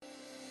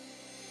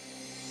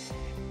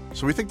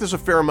So we think there's a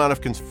fair amount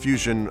of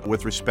confusion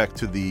with respect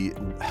to the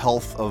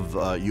health of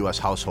U.S.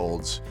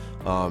 households.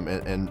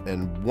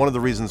 And one of the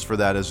reasons for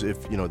that is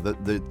if,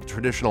 the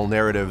traditional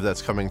narrative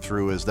that's coming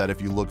through is that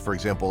if you look, for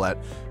example, at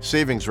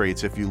savings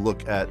rates, if you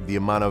look at the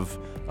amount of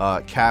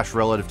cash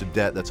relative to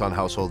debt that's on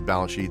household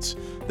balance sheets,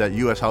 that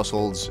U.S.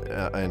 households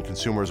and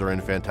consumers are in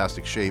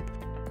fantastic shape.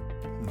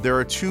 There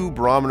are two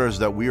barometers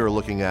that we are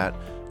looking at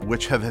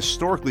which have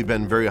historically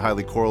been very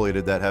highly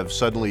correlated that have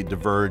suddenly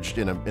diverged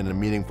in a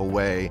meaningful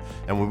way,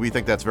 and we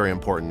think that's very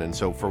important. And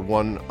so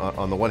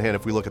on the one hand,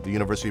 if we look at the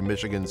University of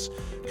Michigan's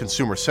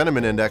Consumer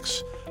Sentiment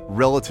Index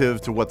relative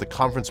to what the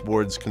Conference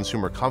Board's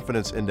Consumer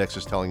Confidence Index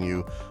is telling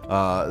you,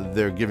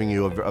 they're giving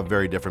you a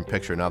very different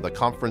picture. Now, the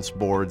Conference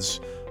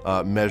Board's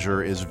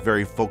measure is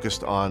very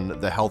focused on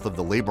the health of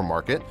the labor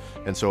market.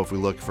 And so if we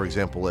look, for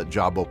example, at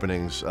job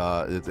openings,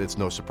 it's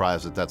no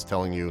surprise that that's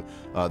telling you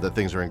that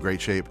things are in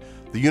great shape.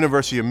 The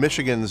University of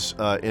Michigan's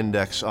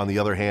index, on the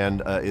other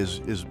hand,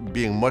 is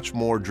being much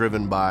more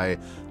driven by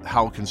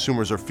how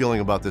consumers are feeling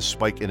about this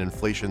spike in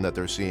inflation that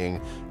they're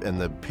seeing and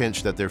the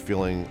pinch that they're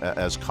feeling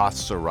as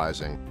costs are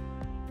rising.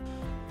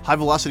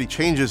 High-velocity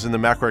changes in the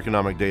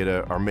macroeconomic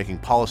data are making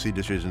policy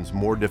decisions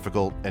more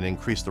difficult and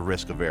increase the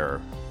risk of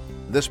error.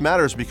 This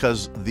matters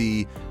because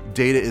the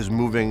data is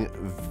moving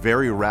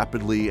very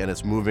rapidly and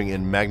it's moving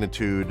in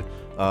magnitude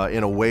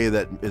in a way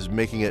that is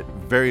making it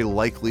very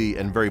likely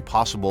and very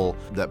possible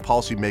that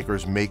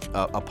policymakers make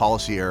a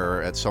policy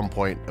error at some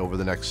point over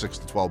the next 6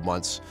 to 12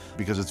 months,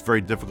 because it's very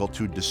difficult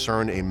to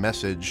discern a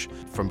message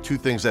from two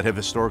things that have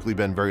historically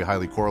been very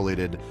highly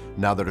correlated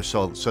now that are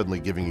suddenly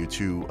giving you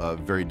two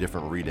very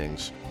different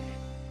readings.